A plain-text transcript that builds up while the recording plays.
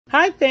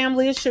Hi,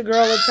 family. It's your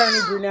girl, attorney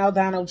Brunell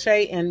Donald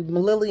Che, and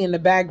Lily in the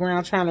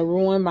background trying to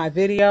ruin my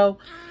video.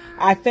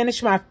 I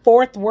finished my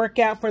 4th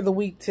workout for the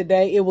week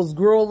today. It was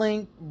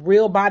grueling,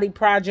 real body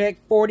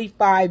project,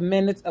 45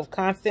 minutes of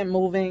constant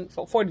moving,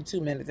 so 42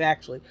 minutes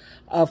actually,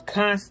 of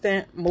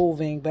constant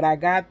moving. But I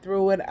got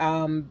through it.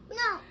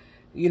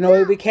 You know,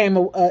 it became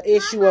a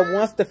issue of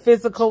once the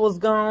physical was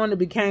gone, it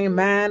became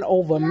mind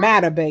over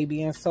matter,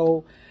 baby. And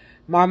so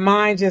my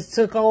mind just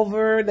took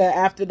over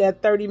after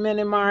that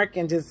 30-minute mark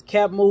and just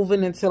kept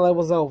moving until it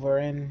was over.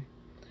 And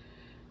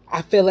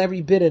I feel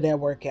every bit of that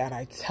workout,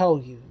 I tell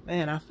you.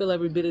 Man, I feel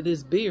every bit of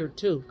this beard,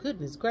 too.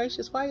 Goodness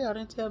gracious, why y'all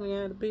didn't tell me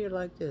I had a beard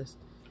like this?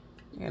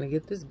 I gotta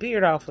get this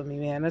beard off of me,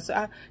 man.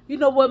 You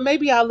know what?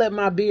 Maybe I'll let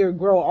my beard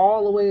grow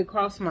all the way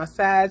across my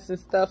sides and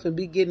stuff and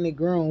be getting it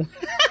groomed.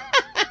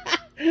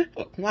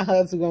 My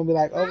husband's gonna be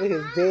like, over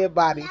his dead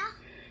body.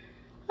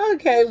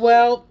 Okay,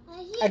 well,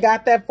 I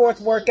got that 4th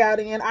workout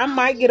in. I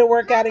might get a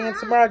workout in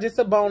tomorrow, just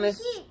a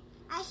bonus.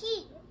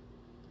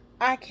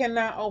 I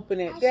cannot open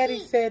it. Daddy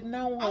said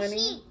no,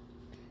 honey.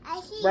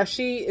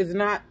 Rashid is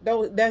not,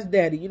 that's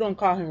Daddy. You don't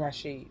call him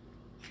Rashid.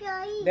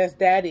 That's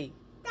Daddy.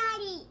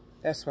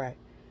 That's right.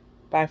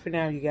 Bye for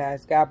now, you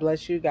guys. God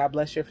bless you. God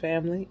bless your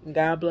family. And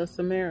God bless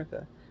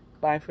America.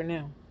 Bye for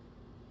now.